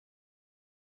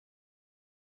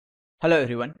Hello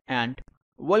everyone and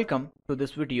welcome to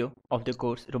this video of the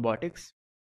course Robotics.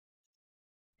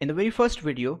 In the very first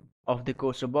video of the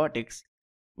course Robotics,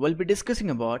 we'll be discussing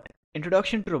about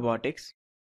Introduction to Robotics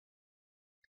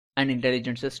and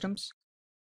Intelligent Systems.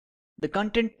 The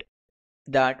content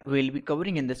that we'll be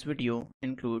covering in this video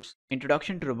includes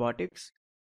Introduction to Robotics,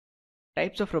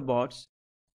 types of robots,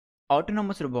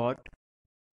 autonomous robot,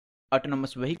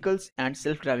 autonomous vehicles and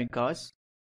self-driving cars,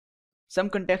 some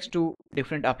context to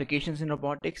different applications in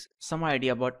robotics, some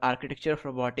idea about architecture of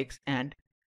robotics and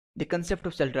the concept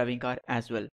of self-driving car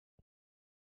as well.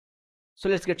 So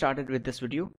let's get started with this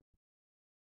video.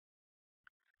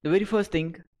 The very first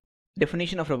thing,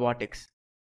 definition of robotics,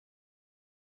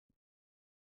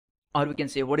 or we can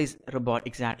say what is robot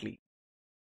exactly.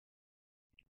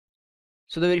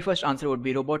 So the very first answer would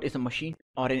be robot is a machine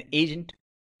or an agent.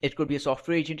 It could be a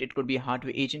software agent, it could be a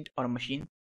hardware agent or a machine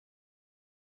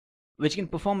which can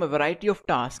perform a variety of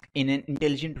tasks in an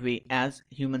intelligent way as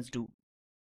humans do.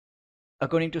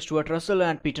 According to Stuart Russell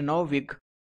and Peter Norvig,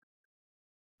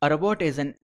 a robot is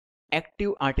an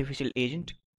active artificial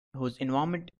agent whose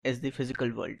environment is the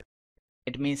physical world.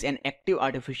 It means an active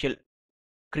artificial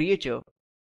creature,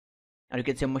 or you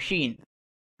can say machine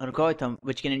or algorithm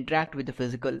which can interact with the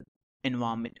physical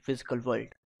environment, physical world.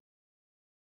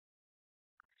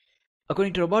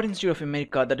 According to Robot Institute of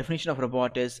America, the definition of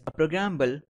robot is a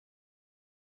programmable,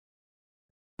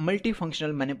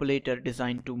 multifunctional manipulator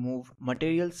designed to move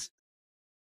materials,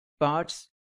 parts,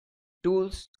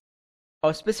 tools,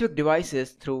 or specific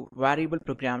devices through variable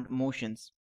programmed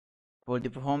motions for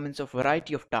the performance of a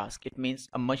variety of tasks. It means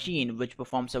a machine which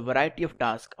performs a variety of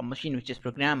tasks, a machine which is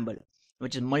programmable,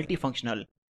 which is multifunctional,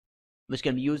 which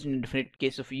can be used in different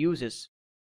case of uses,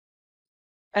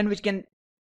 and which can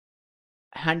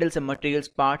handle some materials,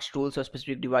 parts, tools, or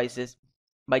specific devices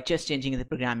by just changing the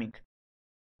programming.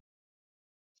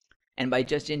 And by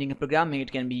just changing the programming,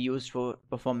 it can be used for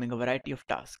performing a variety of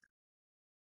tasks.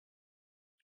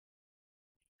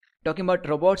 Talking about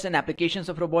robots and applications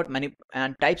of robot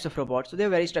and types of robots. So there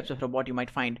are various types of robot you might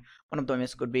find. One of them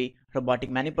could be robotic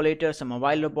manipulators, some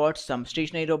mobile robots, some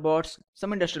stationary robots,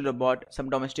 some industrial robot, some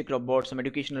domestic robots, some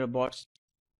educational robots.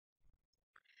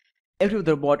 Every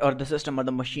robot or the system or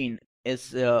the machine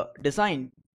is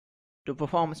designed to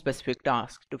perform specific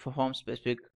tasks, to perform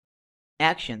specific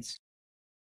actions.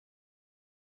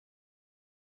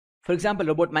 For example,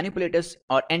 robot manipulators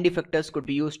or end effectors could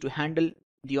be used to handle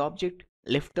the object,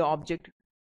 lift the object,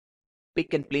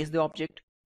 pick and place the object.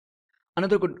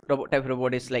 Another good type of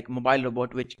robot is like mobile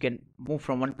robot, which can move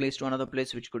from one place to another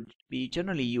place, which could be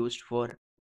generally used for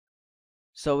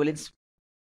surveillance,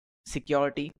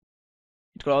 security.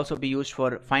 It could also be used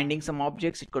for finding some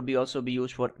objects. It could be also be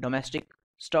used for domestic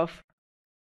stuff.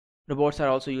 Robots are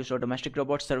also used for domestic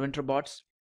robots, servant robots,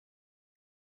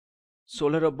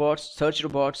 solar robots, search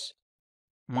robots,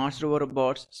 Mars rover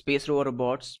robots, space rover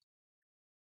robots.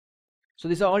 So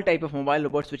these are all type of mobile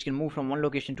robots which can move from one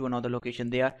location to another location.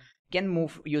 They can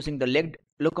move using the legged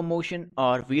locomotion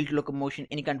or wheeled locomotion,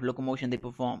 any kind of locomotion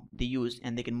they use,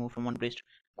 and they can move from one place to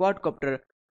quadcopter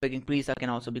picking pizza can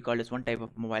also be called as one type of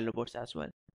mobile robots as well.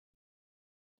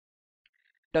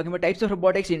 Talking about types of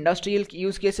robotics, industrial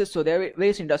use cases. So there are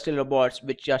various industrial robots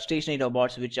which are stationary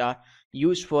robots which are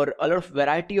used for a lot of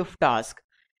variety of tasks,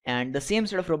 and the same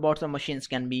set of robots or machines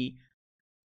can be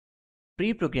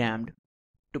pre-programmed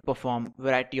to perform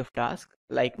variety of tasks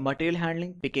like material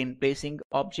handling, picking, placing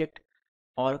object,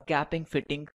 or capping,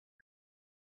 fitting,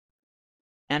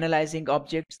 analyzing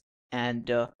objects,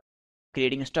 and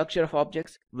creating a structure of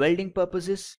objects, welding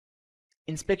purposes,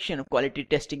 inspection, quality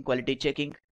testing, quality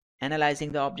checking,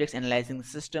 analyzing the objects, analyzing the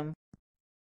system,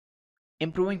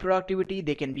 improving productivity.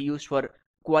 They can be used for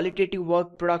qualitative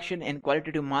work production and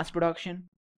qualitative mass production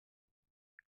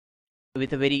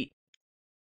with a very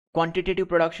quantitative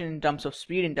production in terms of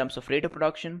speed, in terms of rate of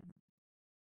production.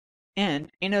 And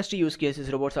industry use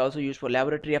cases, robots are also used for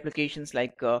laboratory applications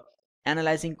like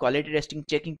analyzing, quality testing,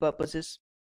 checking purposes.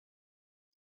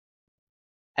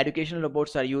 Educational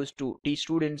robots are used to teach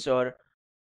students or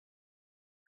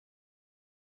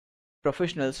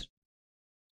professionals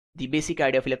the basic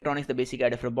idea of electronics, the basic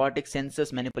idea of robotics,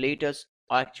 sensors, manipulators,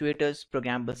 actuators,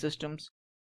 programmable systems.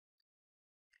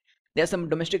 There are some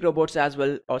domestic robots as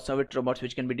well, or servant robots,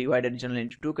 which can be divided generally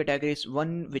into two categories.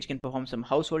 One which can perform some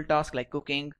household tasks like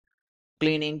cooking,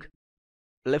 cleaning,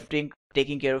 lifting,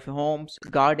 taking care of homes,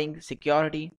 guarding,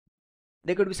 security.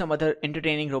 There could be some other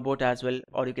entertaining robot as well,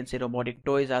 or you can say robotic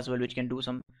toys as well, which can do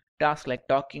some tasks like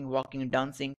talking, walking,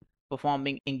 dancing,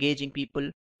 performing, engaging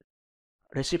people,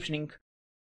 receptioning.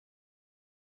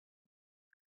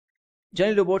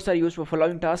 Generally, robots are used for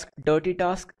following tasks. Dirty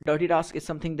task. Dirty task is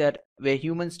something that where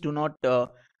humans do not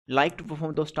like to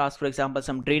perform those tasks. For example,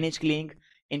 some drainage cleaning.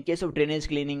 In case of drainage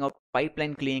cleaning or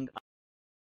pipeline cleaning,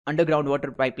 underground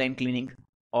water pipeline cleaning,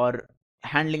 or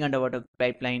handling underwater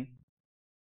pipeline.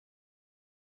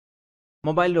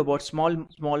 Mobile robots, small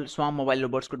swarm mobile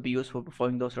robots could be used for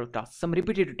performing those sort of tasks. Some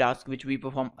repetitive tasks which we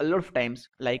perform a lot of times,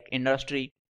 like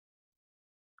industry,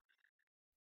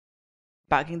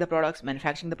 packing the products,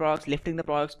 manufacturing the products, lifting the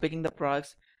products, picking the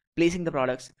products, placing the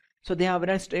products. So they have a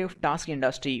variety of task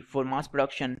industry for mass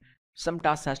production. Some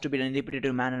tasks has to be done in a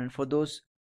repetitive manner, and for those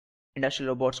industrial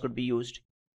robots could be used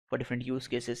for different use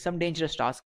cases. Some dangerous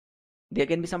tasks. There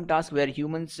can be some tasks where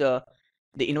humans, the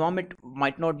environment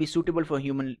might not be suitable for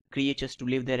human creatures to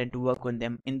live there and to work on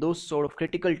them. In those sort of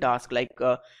critical tasks, like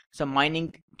some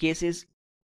mining cases,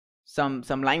 some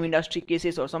lime industry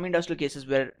cases, or some industrial cases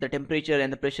where the temperature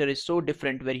and the pressure is so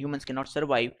different where humans cannot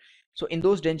survive. So in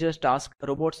those dangerous tasks,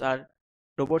 robots are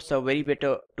very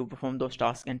better to perform those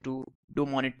tasks and to do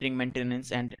monitoring,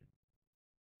 maintenance, and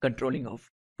controlling of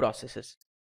processes.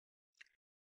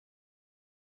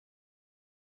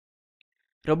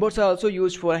 Robots are also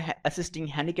used for assisting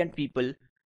handicapped people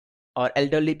or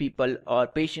elderly people or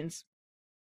patients.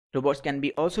 Robots can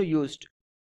be also used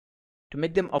to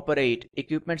make them operate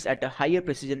equipments at a higher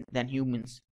precision than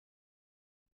humans.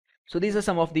 So these are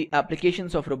some of the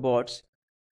applications of robots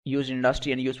used in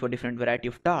industry and used for different variety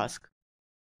of tasks.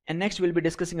 And next we'll be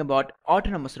discussing about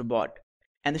autonomous robot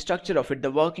and the structure of it, the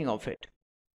working of it.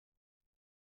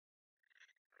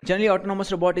 Generally,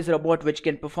 autonomous robot is a robot which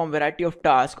can perform variety of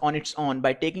tasks on its own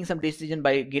by taking some decision,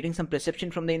 by getting some perception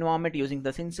from the environment using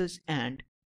the sensors, and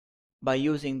by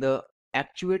using the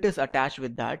actuators attached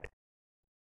with that,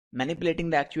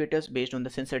 manipulating the actuators based on the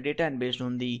sensor data and based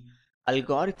on the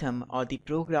algorithm or the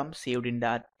program saved in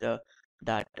that the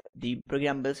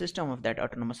programmable system of that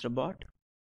autonomous robot.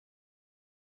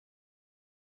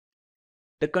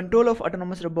 The control of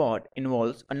autonomous robot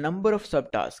involves a number of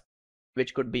subtasks,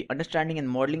 which could be understanding and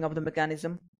modeling of the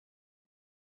mechanism,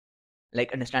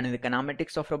 like understanding the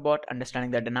kinematics of robot,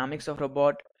 understanding the dynamics of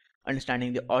robot,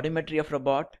 understanding the odometry of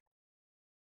robot.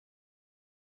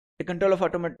 The control of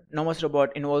autonomous robot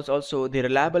involves also the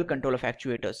reliable control of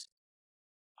actuators.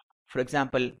 For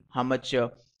example, how much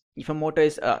if a motor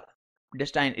is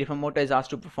destined, if a motor is asked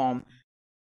to perform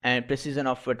a precision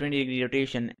of 20-degree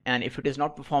rotation, and if it is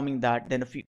not performing that, then a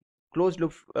closed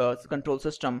loop control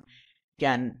system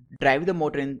can drive the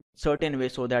motor in certain way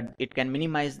so that it can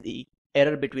minimize the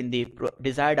error between the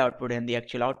desired output and the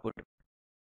actual output.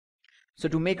 So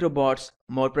to make robots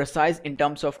more precise in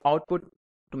terms of output,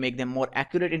 to make them more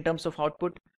accurate in terms of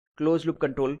output, closed loop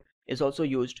control is also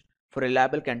used for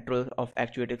reliable control of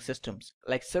actuating systems.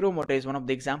 Like servo motor is one of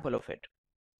the example of it.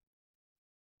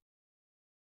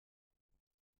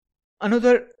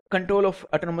 Another control of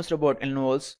autonomous robot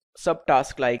involves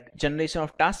subtasks like generation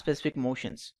of task-specific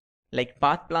motions, like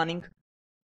path planning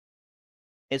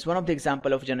is one of the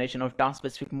example of generation of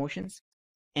task-specific motions,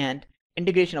 and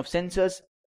integration of sensors,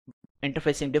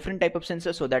 interfacing different type of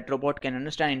sensors so that robot can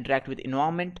understand, interact with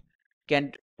environment,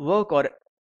 can work or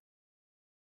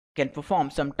can perform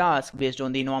some task based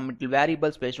on the environmental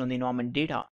variables, based on the environment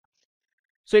data.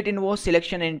 So it involves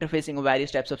selection and interfacing of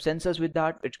various types of sensors with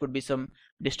that, which could be some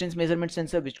distance measurement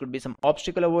sensor, which could be some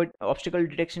obstacle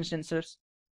detection sensors,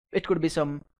 it could be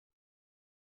some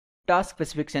task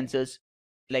specific sensors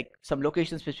like some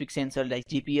location specific sensor like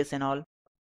GPS and all.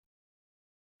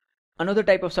 Another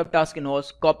type of subtask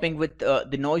involves coping with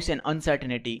the noise and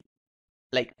uncertainty,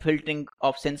 like filtering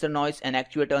of sensor noise and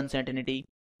actuator uncertainty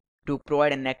to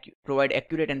provide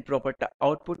accurate and proper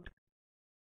output,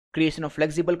 creation of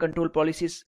flexible control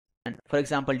policies, and for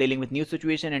example dealing with new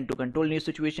situation and to control new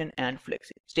situation, and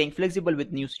staying flexible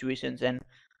with new situations and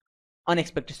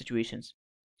unexpected situations.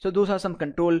 So those are some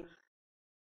control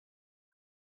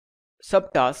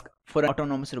subtasks for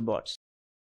autonomous robots.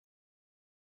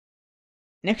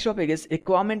 Next topic is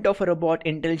requirement of a robot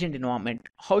intelligent environment.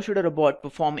 How should a robot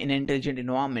perform in an intelligent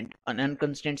environment? An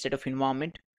unconstrained set of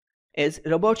environment is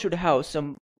robot should have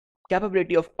some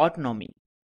capability of autonomy.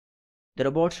 The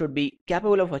robot should be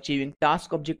capable of achieving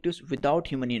task objectives without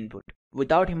human input.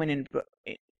 Without human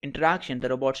interaction, the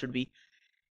robot should be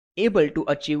able to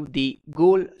achieve the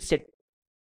goal set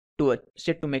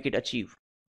to make it achieve.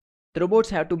 The robots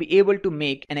have to be able to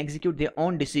make and execute their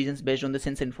own decisions based on the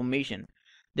sensor information.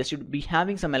 They should be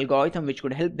having some algorithm which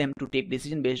could help them to take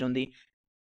decision based on the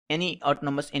any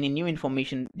new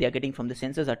information they are getting from the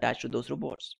sensors attached to those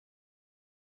robots.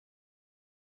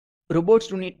 Robots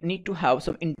do need to have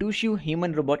some intuitive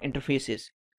human-robot interfaces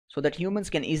so that humans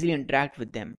can easily interact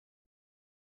with them.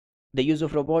 the use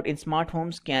of robot in smart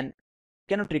homes cannot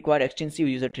require extensive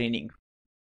user training.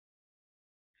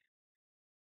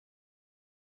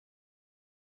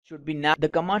 The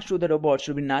commands to the robot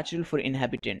should be natural for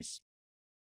inhabitants.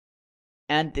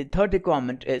 And the third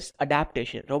requirement is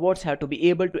adaptation. Robots have to be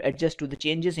able to adjust to the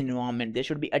changes in environment. They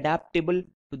should be adaptable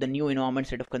to the new environment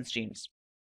set of constraints.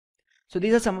 So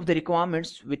these are some of the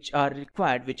requirements which are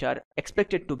required, which are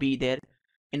expected to be there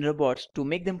in robots to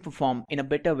make them perform in a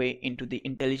better way into the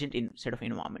intelligent set of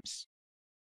environments.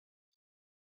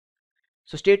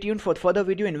 So stay tuned for further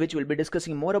video in which we'll be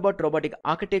discussing more about robotic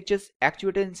architectures,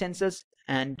 actuators and sensors,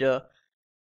 and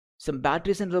some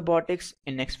batteries and robotics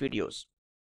in next videos.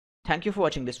 Thank you for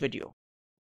watching this video.